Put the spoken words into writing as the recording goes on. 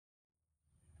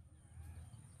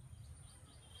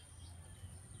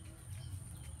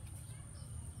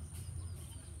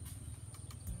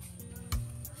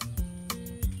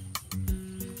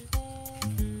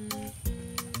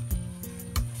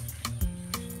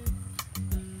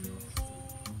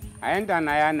I entered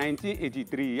Naya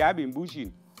 1983. I've been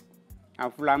bushing.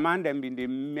 And Fulaman them been the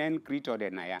main creature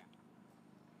of Naya.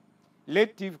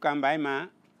 Late thief come by man.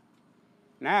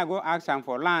 Now I go ask him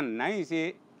for land. Now he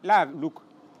say, love, look.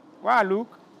 Why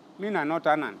look? Me na not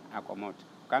an I come out.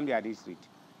 Come here this street.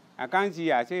 I can't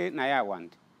see. I say, Naya I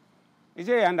want. He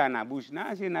say, under na bush. Now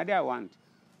I say, Naya I want.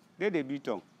 They beat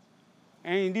on.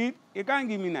 And indeed, he can't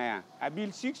give me Naya. I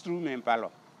built 6 rooms in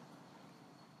Palo.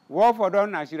 War for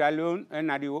done na Sierra Leone and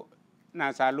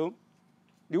na Salom.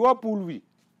 The war pool we.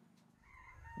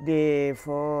 They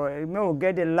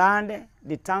get the land,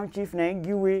 the township na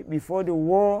give way before the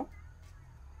war.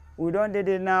 We don't do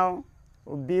it now.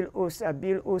 We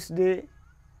build us there.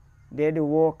 There the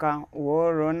war come,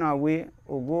 war run away.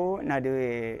 We go na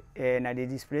the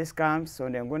displaced camps, so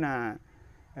they're gonna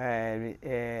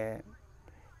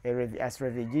as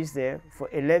refugees there for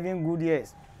 11 good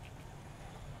years.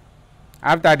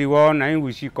 After the war, now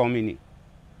we see community.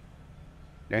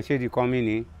 Then say the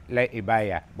community like a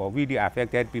buyer, but we the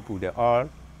affected people, they all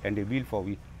and they build for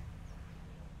we.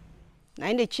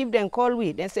 Now the chief then call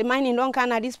we. They say mining don't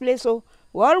come at this place, so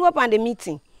we all go up on the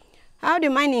meeting. How the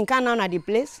mining come down at the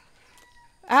place?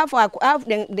 How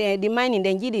the mining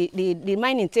then the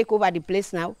mining take over the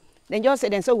place now? Then just say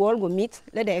then so we all go meet.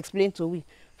 Let them explain to we.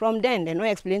 From then they no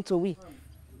explain to we.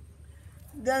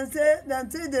 Then say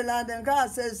the land and car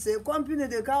says company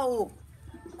the car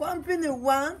company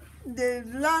one the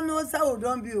landlords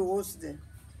don't be hosted.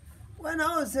 When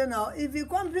I was saying now, if you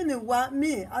company want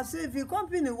me, I say if you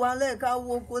company want like I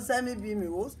work go send me be me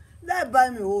host, let buy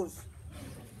me host.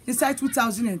 Inside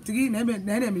 2003,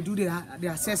 then we do the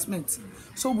assessment.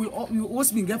 So we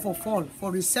also been get for fall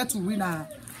for resettlement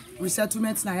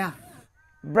now.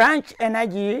 Branch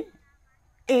Energy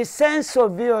is send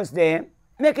surveyors there,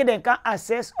 making them can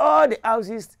assess all the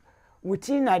houses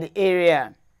within the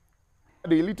area.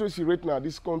 The illiteracy rate now,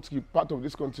 this country, part of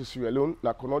this country, Sierra Leone,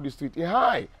 like Koidu District, is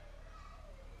high.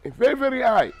 It's very, very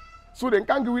high. So they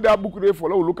can't give you that book there for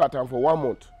look at them for 1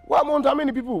 month. 1 month, how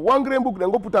many people? 1 grain book,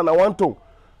 then go put on a 1 ton.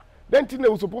 Then think they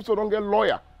were supposed to don't get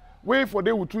lawyer. Wait for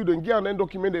they will treat them, get and then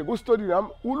document them, go study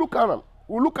them. We look at them.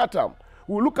 We look at them.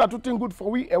 We look at what thing good for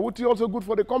we and what thing also good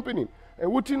for the company.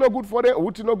 And what thing not good for them and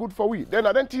what thing not good for we. Then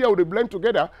I then tell you they blend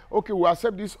together, okay, we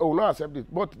accept this or not accept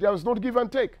it. But there was not give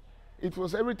and take. It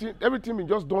was everything is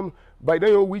just done by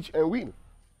their which and will.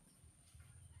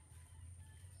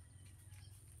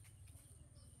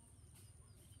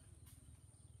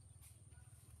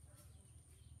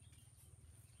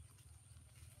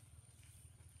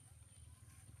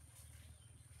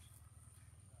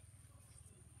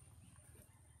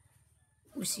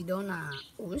 We sit down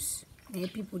us, then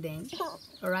people then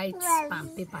write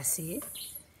and paper say,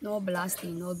 no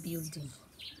blasting, no building.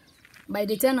 By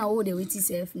the time all the wait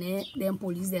itself, then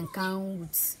police then come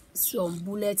with some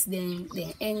bullets, then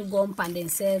end gun and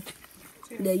themselves.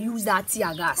 They use that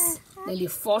tear gas. Then they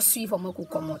force you from to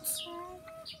come out.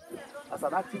 As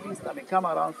an activist, I come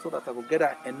around so that I could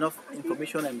get enough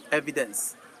information and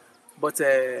evidence. But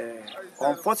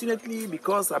unfortunately,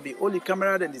 because I be only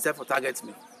camera, then decide to target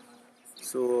me.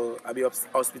 So I be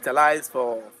hospitalized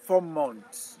for 4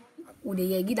 months. Would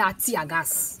they get that tear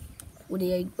gas? Would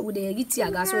they get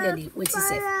tear gas where they wait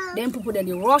itself? Then people then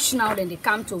they rush now, then they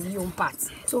come to your own part.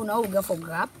 So now we go for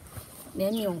grab.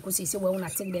 Then me uncle say, well, when I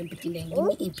take them picking them,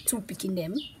 give me 2 picking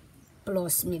them.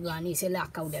 Plus me granny say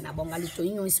like how then I bongali to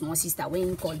you small sister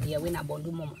when call there when I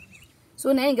bondu mama.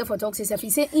 So now he get for talk say he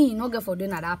say he no get for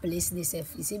doing at that place they say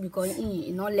he say because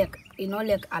he no like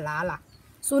ala.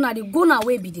 So now they go now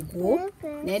way be the go,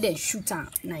 then they shoot her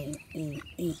na in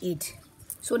head.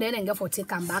 So then get for take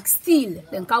them back still.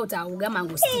 Then count we get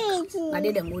mango stick. Now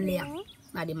they go layer.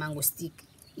 Now the mango stick.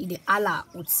 He the ala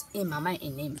with in mama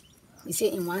in him. He say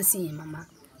in one see in mama.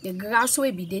 The grass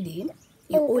way be there.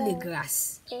 A holy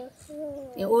grass.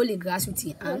 A holy grass with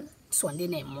the hand. So and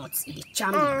then a month. The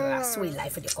charm the grass so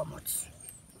life they come out.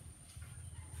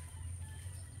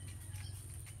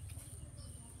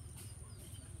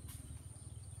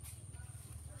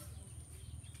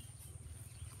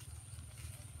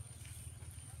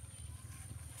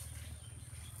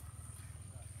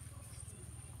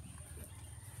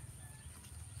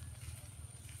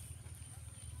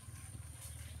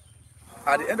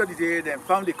 At the end of the day, they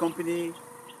found the company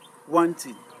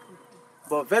wanting.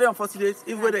 But very unfortunate,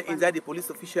 even when they indict the police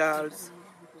officials,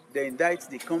 they indict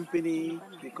the company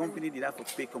did not have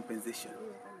to pay compensation.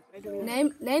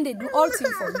 Then they do all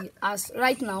things for me. As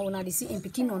right now, when they see in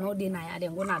Pekin or no day, they're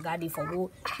going to guard it for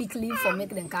go pick leave for make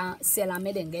them can sell and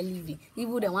make them get leave.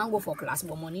 Even they want to go for class,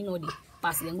 but money no they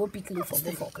pass, then go pick leave for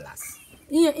go for class.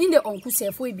 In the uncle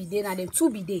self, we be there, now then 2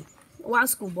 be there. One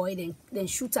school boy, then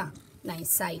shooter, now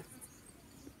inside.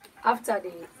 after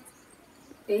the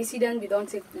incident we don't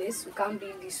take place, we can't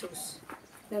build this house.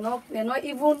 They're not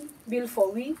even built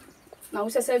for we. Now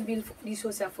we say build this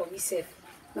house for we safe.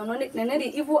 No,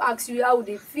 they even ask you how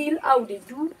they feel, how they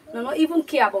do. No, not even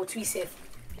care about we safe.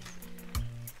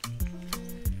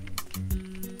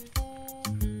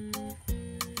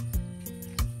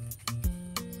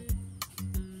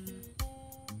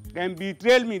 Then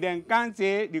betray me, then can't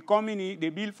say the company, they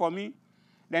build for me,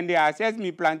 then they assess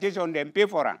me plantation, then pay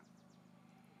for it.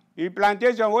 The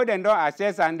plantation, what they don't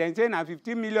assess, and then say, now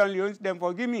 15 million loans, then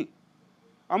forgive me.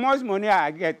 How much money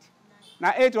I get?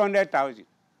 Now 800,000.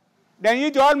 Then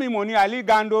you told me money, I leave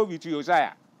Gando with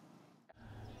Josiah.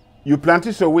 You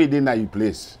plantation away then na you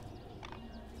place.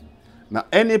 Now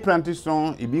any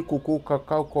plantation, it be cocoa,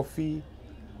 cacao, coffee,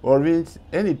 orange,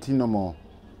 anything no more.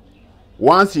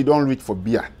 Once you don't reach for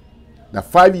beer, now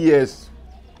 5 years,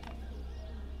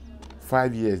 now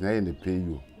they pay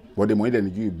you. But the money they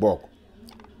give you back.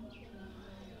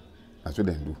 That's what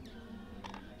they do.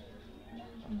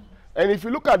 And if you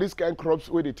look at these kind of crops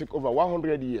where they take over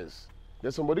 100 years,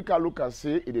 then somebody can look and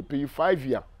say they pay you 5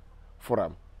 years for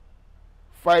them.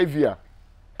 5 years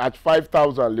at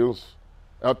 5,000 leons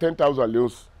or 10,000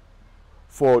 leons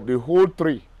for the whole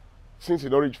tree since you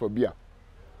don't reach for beer.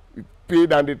 You pay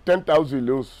than the 10,000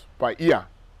 leons per year.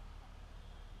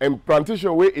 And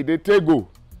plantation where they take go.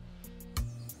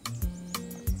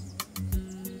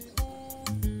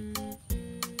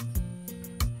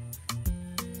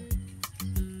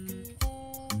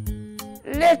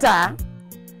 Later,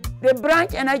 the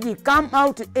branch energy come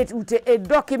out with a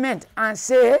document and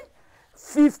say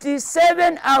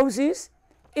 57 houses,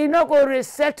 it not go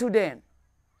resettle them.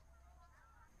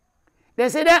 They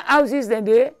say that houses then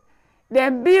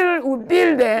will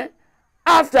build them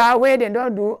after where they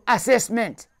don't do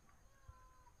assessment.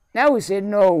 Now we say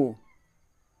no.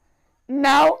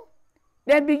 Now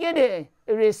they begin to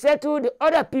resettle the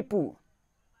other people.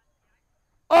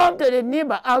 Up to the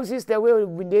neighbor houses that will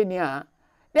be there near.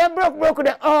 They broke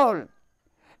them all.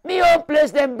 Me own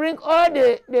place, they bring all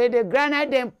the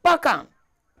granite, then pack them.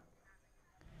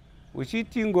 We see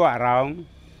things go around,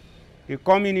 they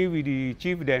come in with the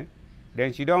chief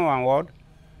then she don't one word,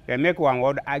 they make one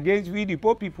word against we the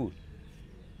poor people.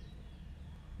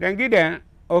 Then give them,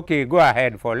 okay, go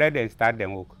ahead for let them start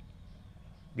them work.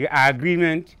 The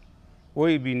agreement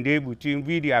we been there between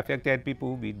we the affected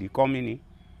people with the community,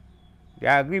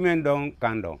 the agreement don't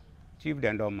come down. Chief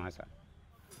then don't matter.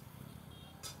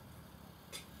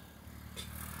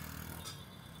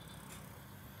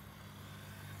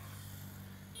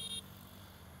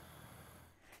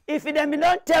 If them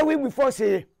don't tell we before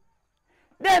say,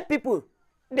 then people,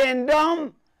 then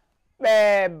don't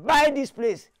buy this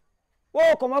place.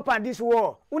 Oh, come up on this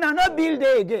wall. We not build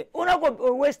there again. We not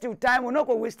go waste your time. We not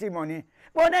go waste your money.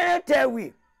 But then they tell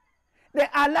we, they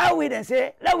allow we and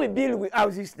say, let we build with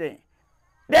houses there.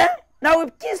 Then now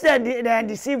we kiss them and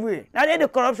deceive we. Now then the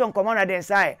corruption come on at their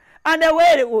side, and the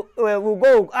way we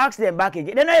go ask them back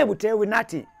again. They're not able to tell we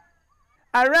nothing.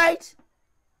 All right.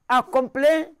 I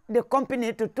complained the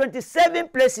company to 27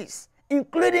 places,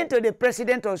 including to the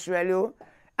president of Sierra Leone,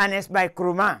 and by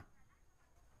Kruma.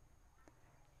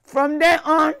 From there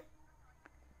on,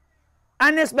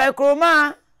 Anes by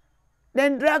Kruma,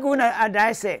 then drag one a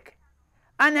dissect.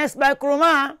 Anes by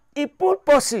Kruma, he put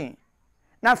posting.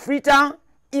 Now Freetown,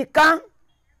 he come,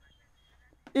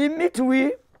 he meet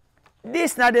with,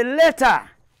 this now the letter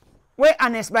where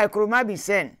Anes by Kruma be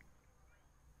sent.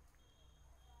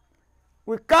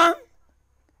 We come,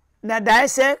 na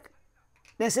dissect,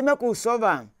 then say make we solve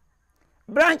am.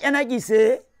 Branch energy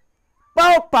say,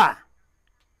 pauper,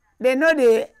 they know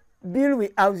they build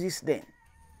with houses then.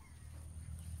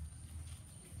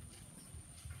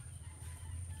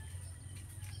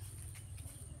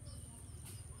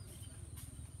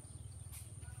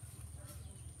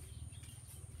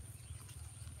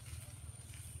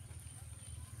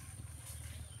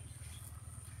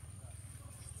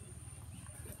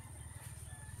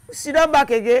 Sit down back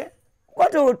again.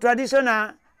 Go to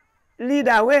traditional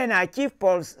leader when I Chief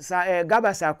Paul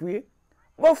Gabasakwi.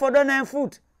 Go for the 9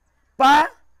 foot. Pa,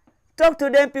 talk to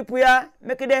them people here,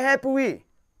 make them help we.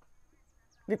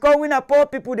 Because we not poor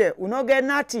people there, we not get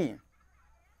nothing.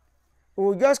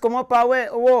 We just come up our way.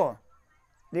 Oh,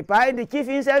 the chief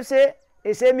himself say,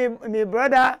 he say me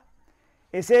brother,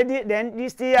 he say then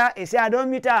this year, he say I don't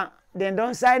meet her, then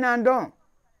don't sign and don't.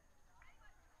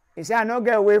 He say I not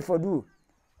get away for do.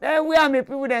 Then we are me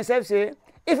people themselves say,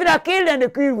 if they kill them, they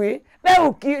kill we. Then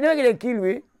we kill, they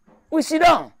kill we sit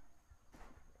down.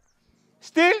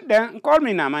 Still, then call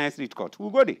me na my street court. Who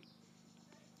go there?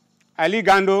 Ali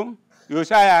Gando,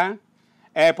 Josiah,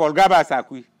 Paul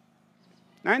Gabasakwi.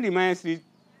 Now the magistrate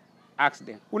asked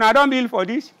them, "Una don't bill for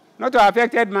this? Not to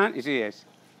affected man?" He said, "Yes."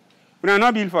 "Una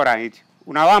not bill for it.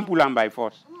 Una want pull am by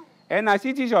force." And the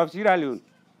cities of Sierra Leone,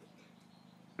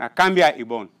 na Cambia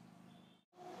Ibon.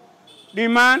 The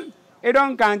man, he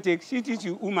don't can take city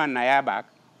to woman na ya back.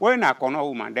 When a corner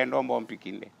woman, then don't born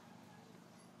picking there.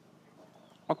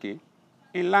 Okay.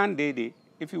 In land day,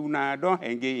 if you don't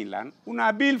engage in land,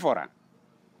 una bill for it.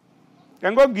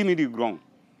 Then go give me the ground.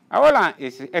 I want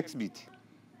is exhibit.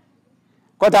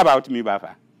 What about me,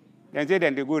 Bafa? Then say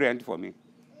then they go rent for me.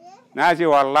 Now I say,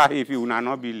 Wallah, if you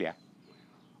not bill here.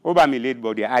 Over me late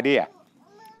body, are there.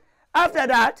 After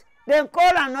that, they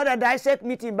call another dissect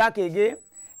meeting back again.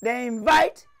 They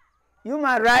invite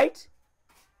human rights,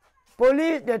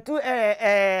 police, the two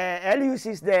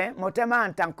LUCs there, Motema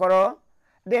and Tankoro.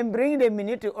 Then bring the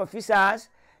military officers,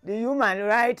 the human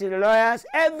rights lawyers,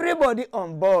 everybody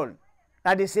on board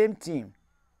at the same team.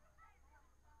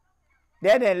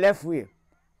 Then they left with.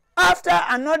 After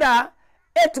another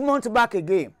 8 months back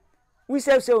again, we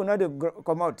say we not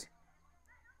come out.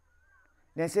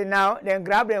 They say now, then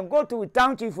grab them, go to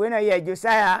town chief when I hear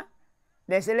Josiah.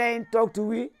 They say let him talk to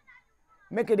we,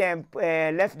 make them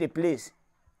left the place.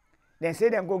 They say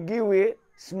them go give away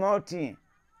small thing.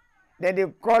 Then they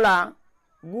call her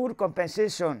good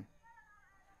compensation.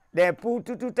 They put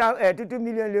 2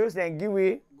 million euros, then give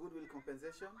away. Goodwill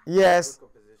compensation? Yes. Good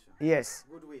compensation. Yes.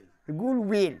 Goodwill.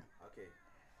 Goodwill. Okay.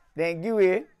 Then give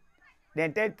away.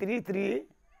 Then take three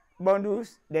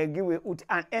bundles. Then give away with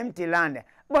an empty land.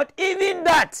 But even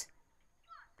that,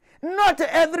 not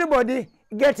everybody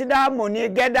get that money,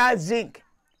 get that zinc.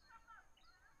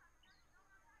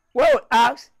 Well,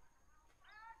 ask.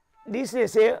 This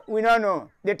say we don't know.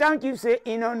 The town chief say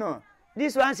he don't know.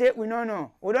 This one say we don't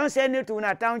know. We don't send it to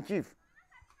a town chief.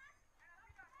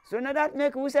 So now that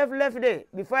make we self left there.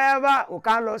 Before ever we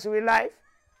can't lose with life.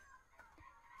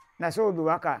 Now so we be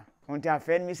worker. Until I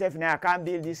find myself now I can't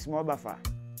build this small buffer.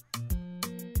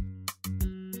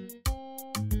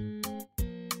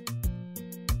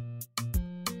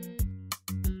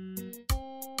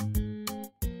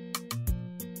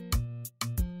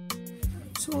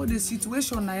 So the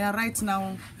situation now right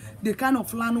now, the kind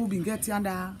of land we been getting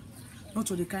under, not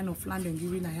to the kind of land and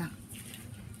giving now.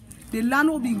 The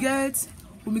land we get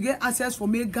access for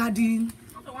make garden,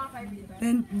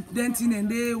 then thing and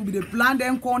they will be the plant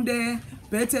them corn there,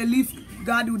 better leaf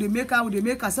garden with the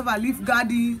make a several leaf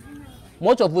garden.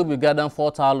 Much of it we get them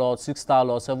 4-tar lot, 6-tar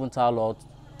lot, 7-tar lot,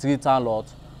 3-tar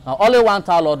lot. Now only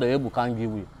 1-tar lot the able can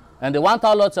give you. And the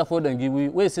 1-tar lot for them give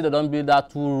we see they don't build that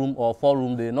 2-room or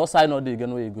 4-room there. No sign of they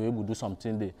again where you go able to do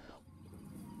something there.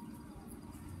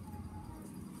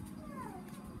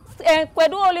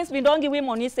 Koidu always been don't give we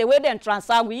money, say where then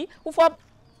transfer we who for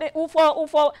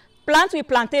plant with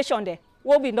plantation there.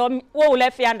 What we don't what we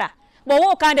left yonder. But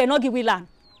what can they not give we land?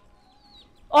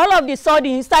 All of the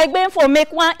sudden instead going for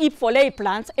make one heap for lay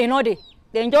plant another.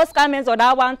 Then just come in so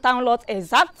that 1 town lot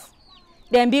exact.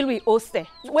 Then bill we host there.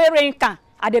 Where rain can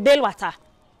at the bell water.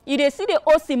 If they see the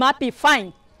host map be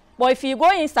fine. But if you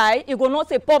go inside, you go not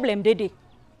say problem they.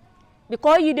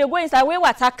 Because you they go inside where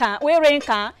water can, where rain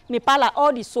can, me pala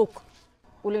all the soak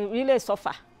will really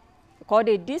suffer. Because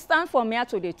the distance from here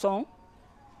to the town,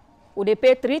 will they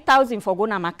pay 3,000 for go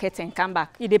to market and come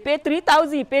back. If they pay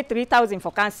 3,000, you pay 3,000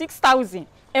 for can 6,000.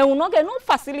 And we not get no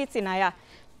facility na here.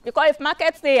 Because if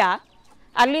markets there,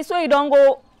 at least so you don't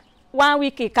go 1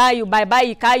 week you car you buy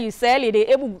a car you sell, they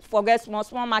able to forget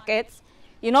small markets.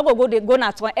 You not go they go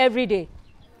na every day.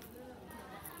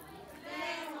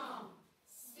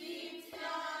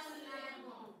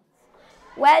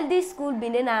 Well, this school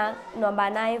been in number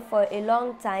 9 for a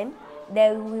long time.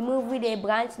 Then we move with a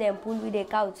branch, then pull with a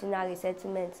couch in our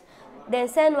resettlement. Then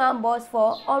send one bus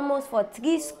for almost for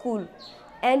 3 schools.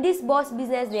 And this bus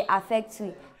business they affect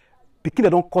we. Because they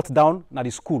don't cut down na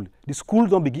the school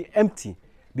don't begin empty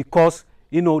because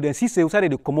you know then see say outside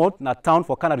they come out na town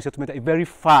for Canada resettlement is very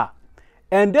far.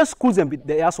 And those schools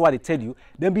that's why they tell you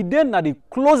then be then na the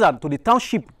closer to the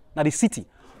township na the city.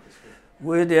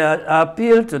 Well, they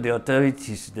appeal to the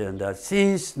authorities then that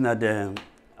since na them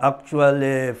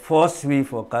actually force we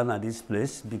for Canada this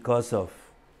place because of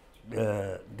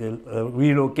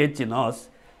relocating us,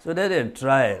 so they then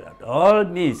try all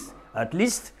means at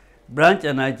least branch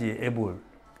and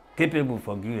capable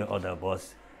for giving other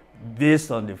boss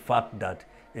based on the fact that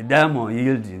the diamond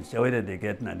yielding so whether they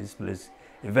get in this place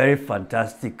is very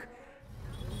fantastic.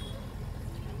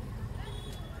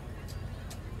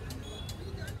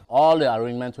 All the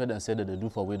arrangements where they say that they do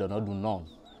for we do not do none.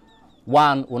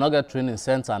 1, we not get training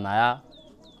center naya.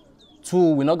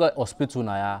 2, we not get hospital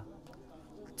naya.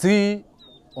 3,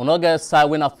 We not get side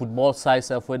when a football side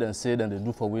self where they say then they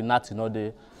do for we nothing no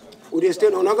day. We dey stay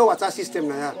on another water system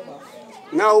now.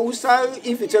 Now we say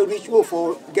if it's a ritual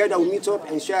for gather we meet up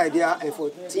and share idea and for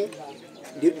think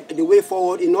the way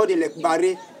forward in all the like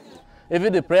barrier.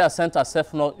 Even the prayer center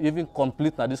self not even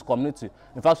complete na this community.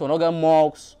 In fact, we not get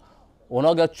mosques, we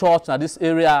not get church na this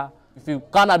area. If you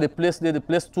can't the place there, the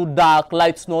place too dark,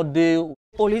 lights not there.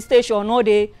 Police station no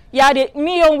dey. Yeah,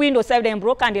 me own window self them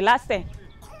broke and the last time.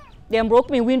 Them broke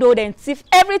me window, then thief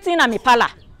everything at me pala.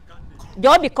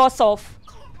 Just because of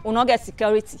we not get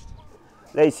security.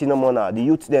 Let's see no more now. The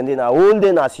youth then na all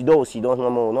day na sit down no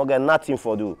more. We not get nothing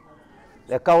for do.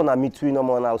 The cow na meet we no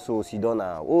more now, so sit down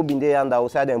now. Who been there and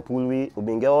outside them pool we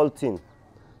been get all thing.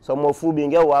 Some of who been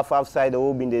get half side,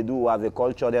 who been they do have the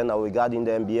culture then now regarding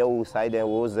them be outside them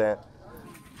was there.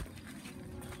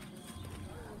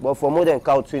 But for more than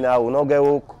cow tree now, we not get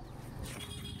hook.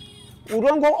 We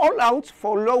don't go all out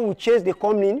for law. We chase the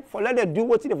coming for let them do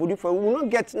what they will do for. We will not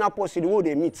get now possible the way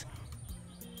they meet.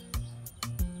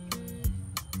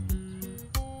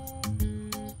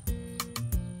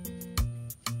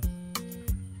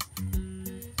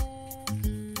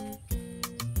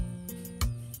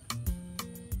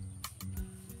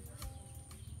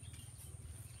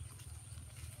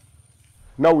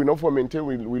 Now we not for maintain,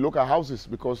 we look at houses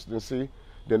because they say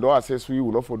they don't assess we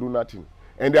will not for do nothing.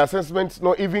 And the assessments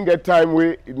not even get time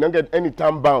where it not get any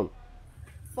time bound.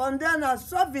 From there now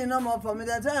something no more for me.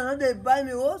 They tell no they buy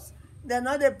me house, they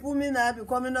not they put me now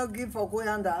because me not give for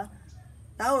Koyanda.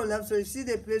 Now we left so you see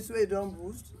the place where you don't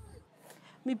boost.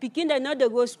 Me pikin they not they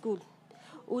go school.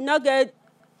 We not get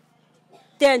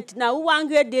tent. Now we want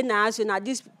get there now so now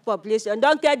this population.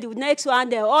 Don't get the next one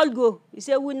they all go. You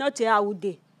say we not here would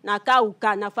they. Na car we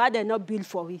can, na father not build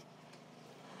for it.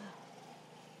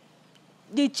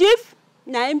 The chief,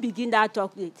 na him begin that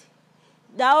talk with.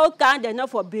 That all can they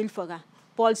not for build for her.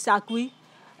 Paul Sakwi,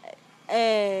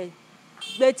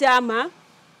 Betama,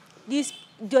 this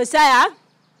Josiah,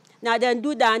 now they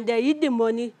do that and they eat the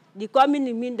money. The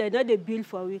community mean they not they build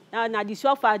for it. Now the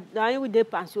sofa now with the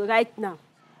pants right now.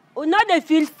 We not they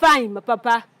feel fine, my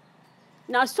papa.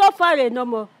 Now so far no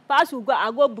more. Pass we go, I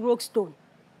go broke stone.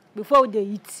 Before they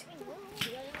eat.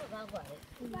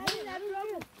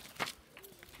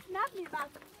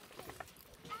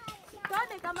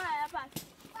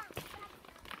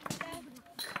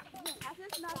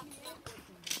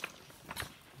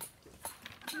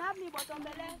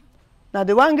 Now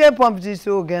the one get pump this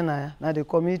again now the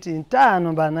community entire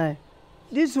number 9.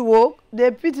 This work,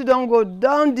 the pit don't go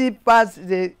down deep past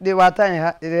the water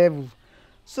in the level.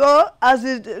 So as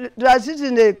it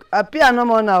transition they appear no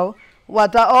more now.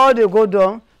 Water all they go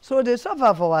down, so they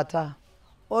suffer for water.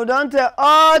 We don't tell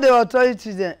all the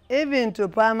authorities then, even to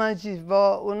primary chief,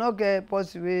 but we not get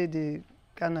possible they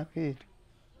can create.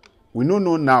 We don't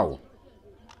know now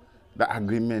the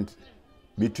agreement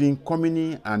between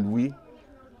community and we.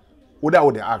 Whether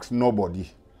would they ask nobody.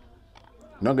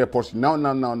 Not get possible.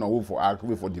 Now, we for ask,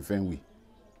 we for defend we.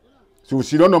 So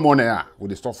she don't know money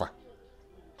with the suffer.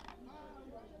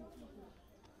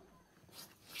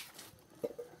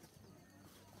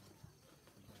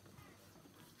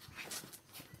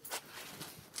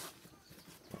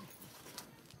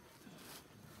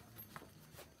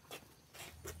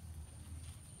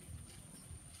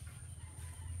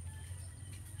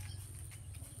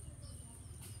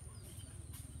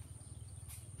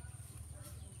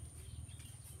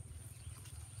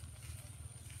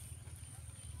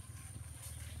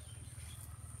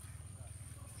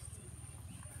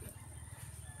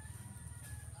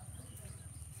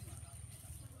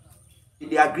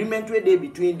 The agreement where they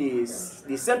between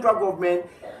the central government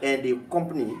and the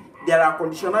company, there are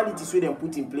conditionalities where they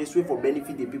put in place where for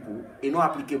benefit the people. It's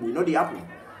not applicable. You know they happen.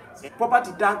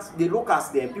 Property tax, they look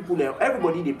as them people,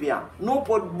 everybody they pay.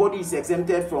 Nobody is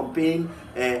exempted from paying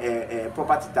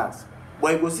property tax.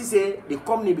 But you go see say the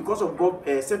company because of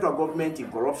central government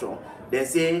in corruption, they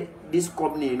say this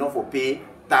company not for pay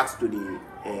tax to the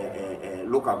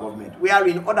local government. Where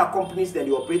in other companies that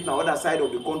they operate on the other side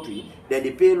of the country, then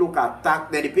they pay local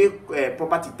tax, then they pay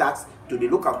property tax to the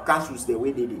local councils the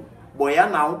way they did. But here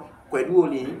now, Koidu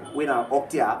only when up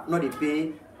there, no they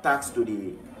pay tax to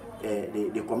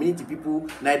the community people,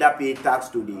 neither pay tax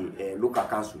to the local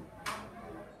council.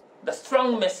 The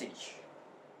strong message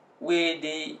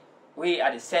we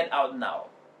are sent out now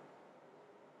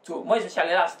to more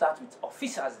especially let's start with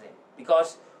officers then,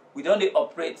 because we don't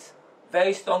operate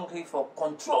very strongly for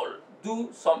control, do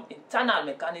some internal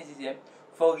mechanism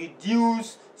for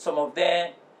reduce some of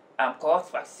their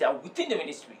corrupt practices within the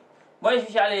ministry. More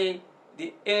especially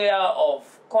the area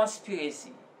of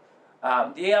conspiracy,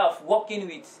 the area of working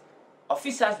with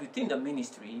officers within the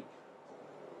ministry,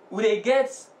 will they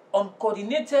get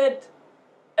uncoordinated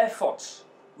efforts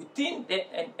within the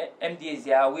MDAs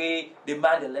there where they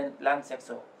man the land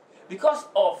sector. Because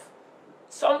of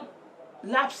some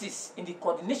lapses in the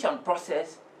coordination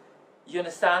process, you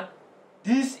understand,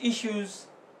 these issues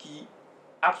can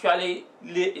actually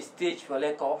lay a stage for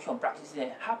like corruption practices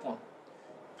and happen.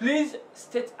 Please,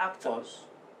 state actors,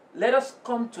 let us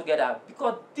come together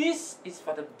because this is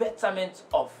for the betterment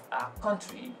of our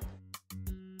country.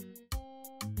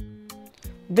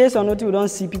 Based on what we don't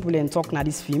see people and talk now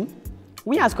this film,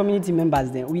 we as community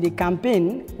members then, we the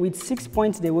campaign with 6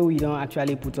 points the way we don't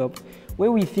actually put up,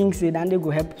 where we think say that they go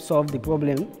help solve the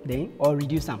problem then or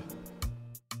reduce them.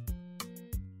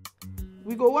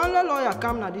 We go one lawyer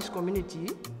come to this community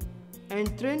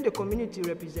and train the community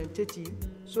representative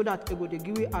so that they go to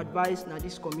give advice to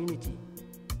this community.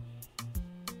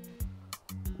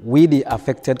 We the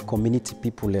affected community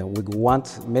people, we want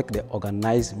to make the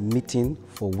organized meeting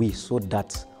for we so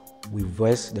that we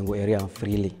voice the area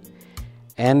freely.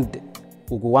 And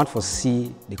we want to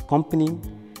see the company,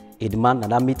 a demand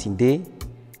that meeting day,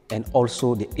 and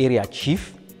also the area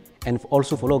chief, and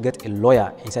also follow get a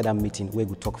lawyer inside that meeting where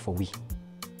we talk for we.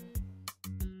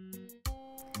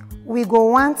 We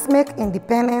go want make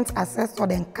independent assessor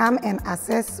then come and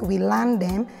assess we land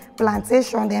them,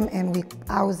 plantation them, and we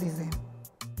houses them.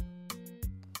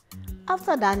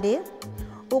 After that day,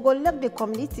 we go let the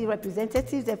community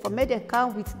representatives and for make them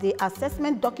come with the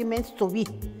assessment documents to we,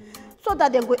 so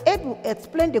that they go able to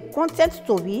explain the content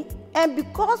to we, and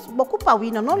because Bokupa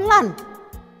we no land.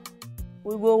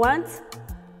 We go want,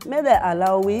 may they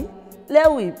allow we,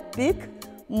 let we pick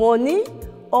money,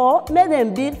 or may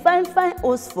them build fine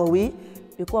house for we,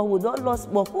 because we don't lose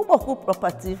boku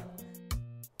property.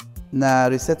 Na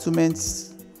resettlement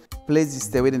places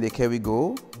the way they carry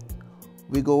go.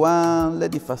 We go on,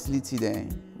 let the facility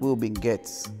then will be get.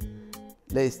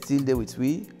 Let it still there with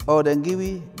we, or then give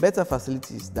we better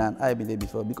facilities than I been there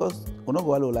before because we not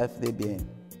go allow life there being.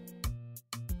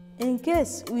 In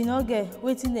case we not get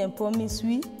waiting them promise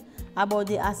we about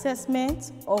the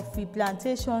assessment of we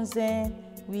plantations then,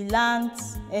 we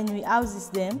lands and we houses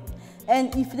them,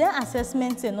 and if their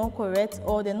assessments are not correct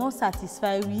or they're not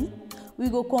satisfactory, we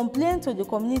go complain to the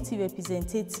community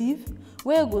representative,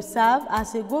 where we go serve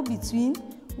as a go-between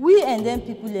we and them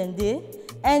people and they.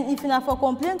 And if not for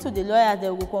complain to the lawyer, they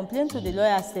will complain to the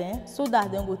lawyers then, so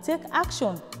that they will take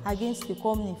action against the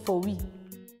company for we.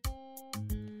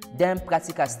 Then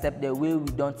practical step the way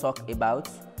we don't talk about,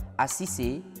 as he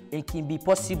say, it can be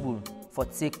possible for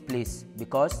take place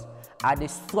because I dey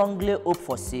strongly hope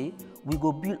for say we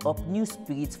go build up new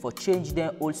spirits for change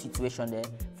their old situation there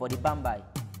for the Bambai.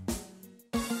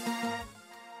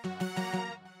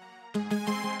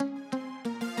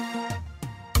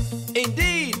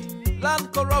 Indeed,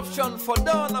 land corruption for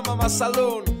Donna Mama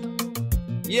Saloon.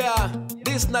 Yeah,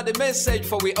 this not the message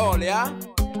for we all, yeah?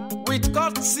 With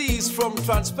courtesies from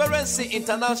Transparency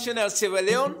International Sierra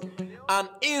Leone and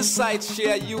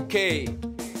InsightShare UK.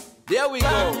 There we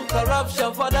go.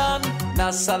 Corruption for Don,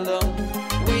 na Salon.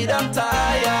 We don't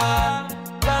tire.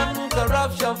 Land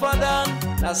corruption for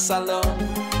Don, na Salon.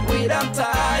 We don't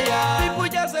tire. People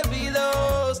just be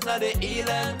those, now they heal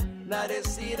them, now they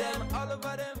see them all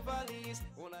over them.